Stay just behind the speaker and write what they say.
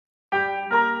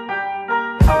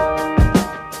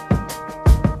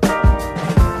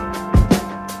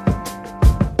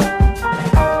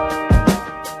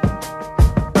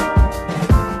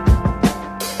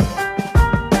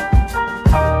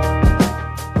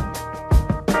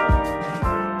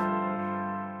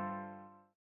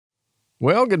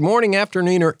Well, good morning,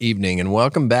 afternoon, or evening, and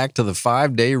welcome back to the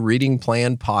 5-Day Reading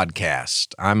Plan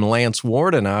podcast. I'm Lance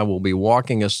Ward, and I will be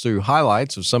walking us through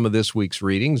highlights of some of this week's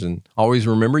readings. And always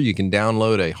remember, you can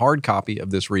download a hard copy of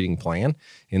this reading plan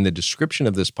in the description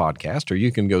of this podcast, or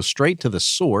you can go straight to the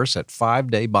source at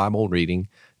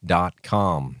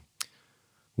 5daybiblereading.com.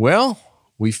 Well,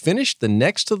 we finished the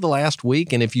next to the last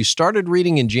week, and if you started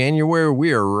reading in January,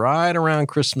 we are right around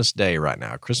Christmas Day right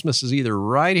now. Christmas is either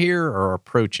right here or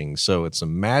approaching, so it's a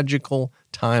magical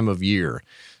time of year.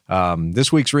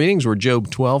 This week's readings were Job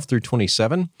 12 through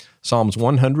 27, Psalms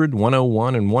 100,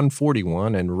 101, and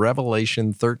 141, and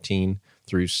Revelation 13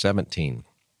 through 17.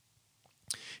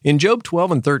 In Job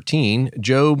 12 and 13,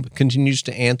 Job continues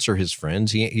to answer his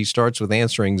friends. He starts with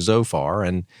answering Zophar,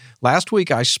 and last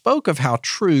week I spoke of how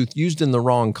truth used in the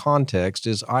wrong context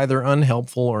is either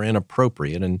unhelpful or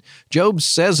inappropriate, and Job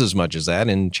says as much as that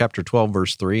in chapter 12,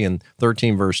 verse 3 and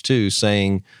 13, verse 2,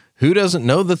 saying, "Who doesn't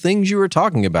know the things you are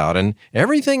talking about? And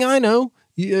everything I know,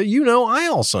 you know I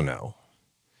also know."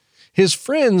 His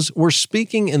friends were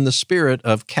speaking in the spirit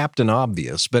of Captain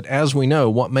Obvious, but as we know,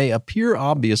 what may appear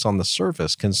obvious on the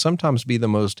surface can sometimes be the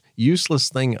most useless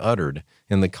thing uttered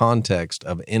in the context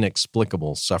of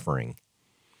inexplicable suffering.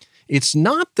 It's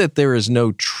not that there is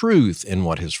no truth in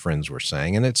what his friends were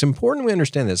saying, and it's important we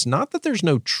understand this. It's not that there's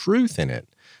no truth in it,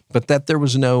 but that there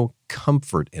was no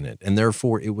comfort in it, and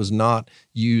therefore it was not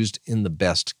used in the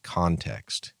best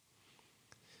context.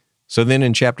 So then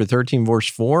in chapter 13, verse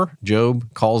 4,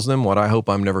 Job calls them what I hope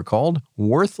I'm never called,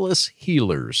 worthless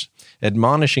healers,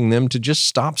 admonishing them to just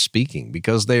stop speaking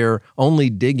because they are only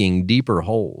digging deeper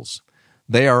holes.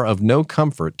 They are of no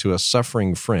comfort to a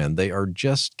suffering friend. They are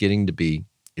just getting to be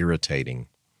irritating.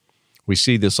 We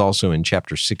see this also in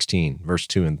chapter 16, verse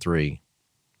 2 and 3.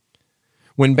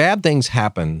 When bad things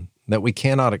happen that we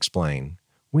cannot explain,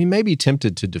 we may be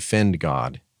tempted to defend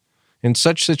God. In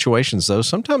such situations, though,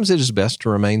 sometimes it is best to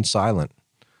remain silent.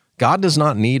 God does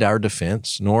not need our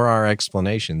defense nor our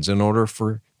explanations in order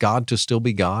for God to still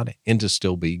be God and to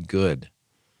still be good.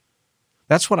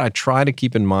 That's what I try to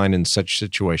keep in mind in such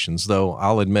situations, though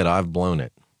I'll admit I've blown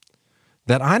it.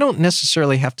 That I don't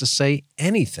necessarily have to say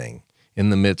anything in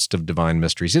the midst of divine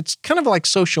mysteries. It's kind of like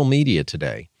social media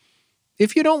today.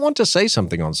 If you don't want to say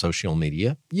something on social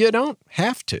media, you don't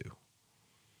have to.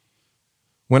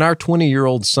 When our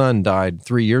 20-year-old son died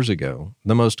 3 years ago,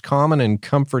 the most common and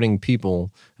comforting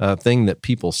thing that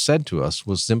people said to us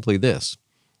was simply this: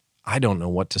 I don't know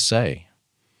what to say.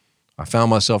 I found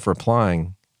myself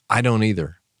replying, I don't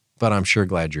either, but I'm sure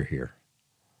glad you're here.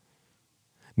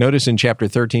 Notice in chapter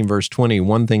 13, verse 20,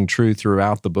 one thing true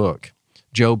throughout the book.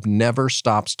 Job never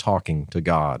stops talking to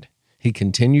God. He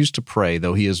continues to pray,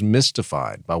 though he is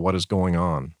mystified by what is going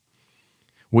on.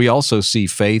 We also see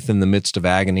faith in the midst of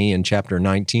agony in chapter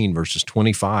 19, verses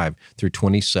 25 through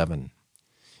 27.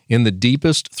 In the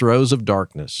deepest throes of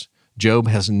darkness, Job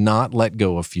has not let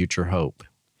go of future hope.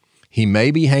 He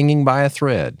may be hanging by a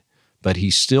thread, but he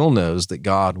still knows that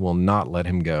God will not let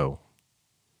him go.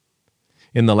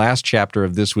 In the last chapter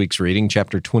of this week's reading,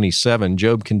 chapter 27,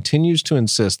 Job continues to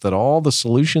insist that all the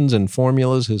solutions and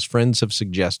formulas his friends have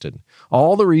suggested,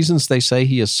 all the reasons they say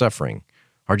he is suffering,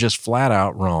 are just flat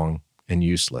out wrong and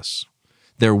useless.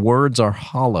 Their words are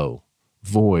hollow,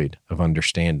 void of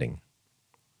understanding.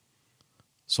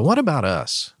 So what about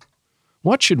us?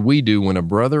 What should we do when a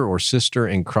brother or sister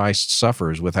in Christ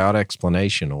suffers without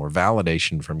explanation or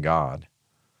validation from God?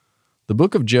 The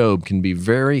book of Job can be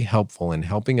very helpful in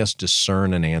helping us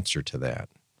discern an answer to that.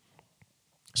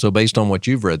 So based on what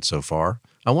you've read so far,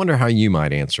 I wonder how you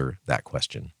might answer that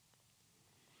question.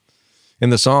 In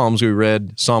the Psalms, we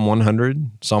read Psalm 100,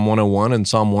 Psalm 101, and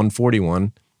Psalm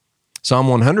 141. Psalm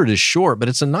 100 is short, but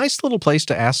it's a nice little place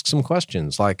to ask some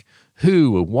questions like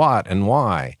who, what, and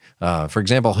why. For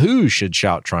example, who should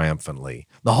shout triumphantly?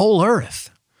 The whole earth.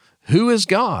 Who is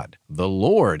God? The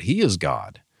Lord, He is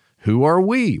God. Who are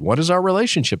we? What is our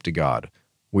relationship to God?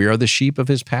 We are the sheep of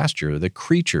His pasture, the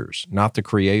creatures, not the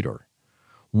Creator.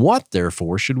 What,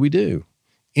 therefore, should we do?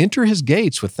 Enter His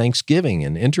gates with thanksgiving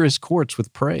and enter His courts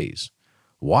with praise.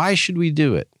 Why should we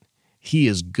do it? He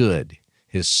is good.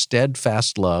 His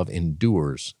steadfast love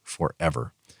endures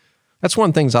forever. That's one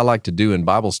of the things I like to do in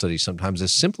Bible study sometimes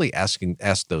is simply ask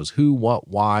those who, what,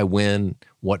 why, when,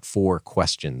 what for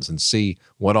questions and see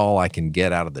what all I can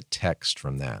get out of the text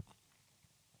from that.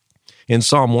 In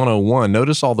Psalm 101,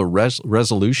 notice all the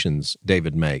resolutions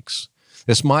David makes.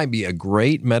 This might be a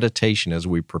great meditation as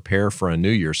we prepare for a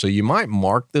new year. So you might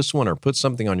mark this one or put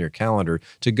something on your calendar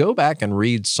to go back and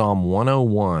read Psalm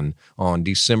 101 on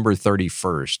December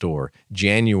 31st or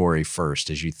January 1st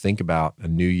as you think about a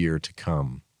new year to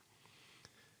come.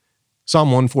 Psalm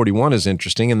 141 is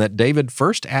interesting in that David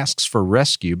first asks for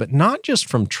rescue, but not just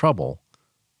from trouble,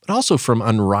 but also from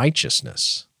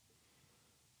unrighteousness.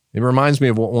 It reminds me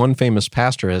of what one famous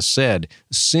pastor has said,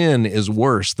 sin is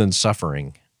worse than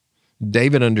suffering.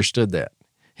 David understood that.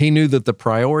 He knew that the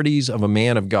priorities of a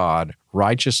man of God,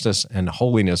 righteousness and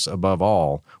holiness above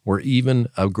all, were even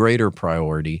a greater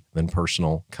priority than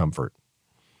personal comfort.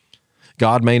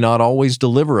 God may not always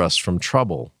deliver us from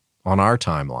trouble on our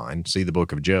timeline, see the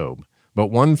book of Job, but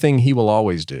one thing he will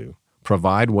always do,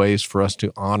 provide ways for us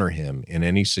to honor him in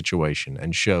any situation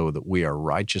and show that we are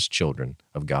righteous children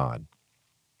of God.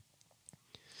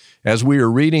 As we are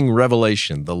reading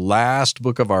Revelation, the last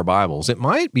book of our Bibles, it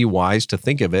might be wise to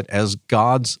think of it as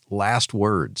God's last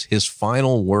words, his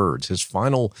final words,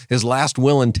 his last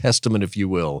will and testament, if you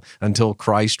will, until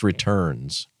Christ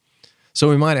returns. So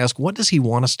we might ask, what does he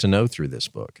want us to know through this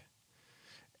book?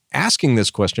 Asking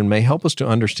this question may help us to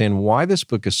understand why this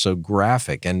book is so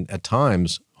graphic and at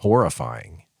times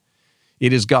horrifying.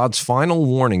 It is God's final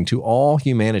warning to all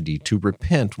humanity to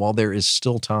repent while there is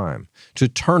still time, to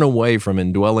turn away from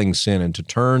indwelling sin and to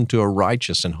turn to a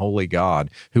righteous and holy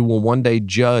God who will one day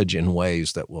judge in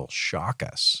ways that will shock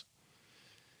us.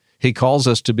 He calls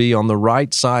us to be on the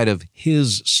right side of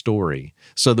his story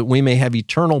so that we may have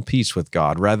eternal peace with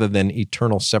God rather than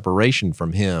eternal separation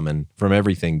from him and from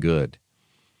everything good.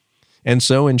 And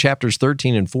so in chapters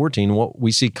 13 and 14, what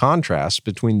we see contrasts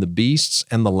between the beasts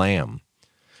and the Lamb.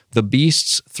 The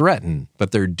beasts threaten,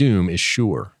 but their doom is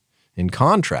sure. In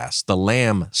contrast, the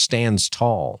Lamb stands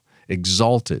tall,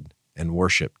 exalted, and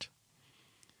worshiped.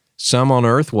 Some on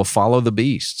earth will follow the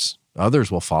beasts. Others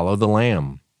will follow the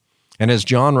Lamb. And as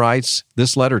John writes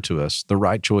this letter to us, the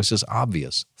right choice is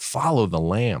obvious. Follow the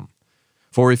Lamb.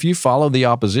 For if you follow the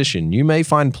opposition, you may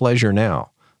find pleasure now,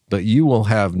 but you will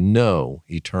have no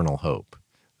eternal hope.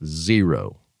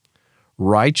 Zero.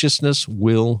 Righteousness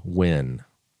will win.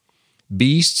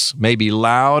 Beasts may be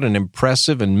loud and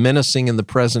impressive and menacing in the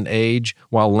present age,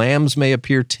 while lambs may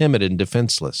appear timid and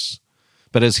defenseless.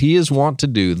 But as he is wont to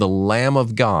do, the Lamb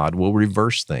of God will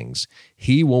reverse things.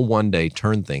 He will one day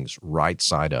turn things right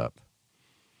side up.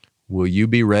 Will you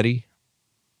be ready?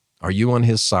 Are you on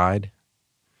his side?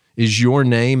 Is your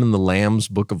name in the Lamb's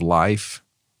book of life?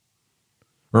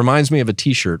 Reminds me of a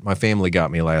t-shirt my family got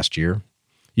me last year.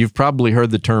 You've probably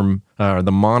heard the term,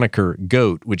 the moniker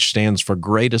GOAT, which stands for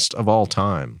greatest of all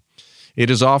time. It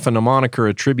is often a moniker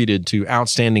attributed to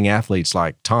outstanding athletes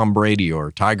like Tom Brady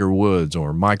or Tiger Woods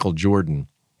or Michael Jordan.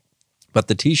 But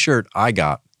the t-shirt I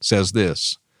got says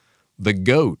this: the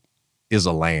GOAT is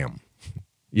a lamb.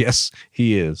 Yes,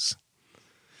 he is.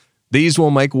 These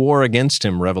will make war against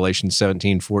him, Revelation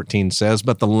 17:14 says,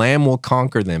 but the Lamb will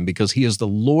conquer them because he is the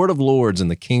Lord of lords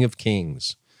and the King of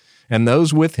kings. And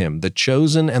those with him, the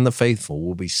chosen and the faithful,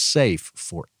 will be safe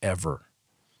forever.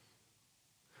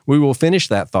 We will finish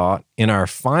that thought in our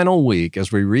final week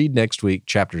as we read next week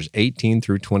chapters 18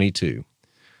 through 22.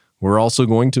 We're also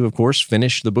going to, of course,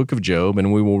 finish the book of Job,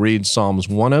 and we will read Psalms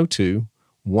 102,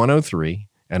 103,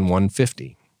 and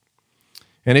 150.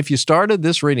 And if you started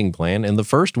this reading plan in the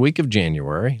first week of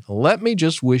January, let me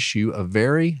just wish you a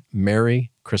very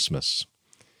Merry Christmas.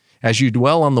 As you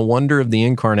dwell on the wonder of the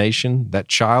incarnation, that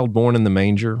child born in the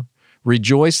manger,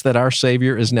 rejoice that our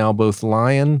Savior is now both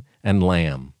lion and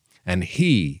lamb, and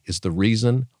he is the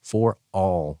reason for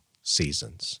all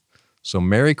seasons. So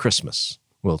Merry Christmas.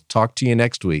 We'll talk to you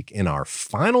next week in our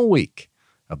final week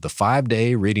of the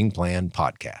 5-Day Reading Plan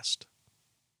podcast.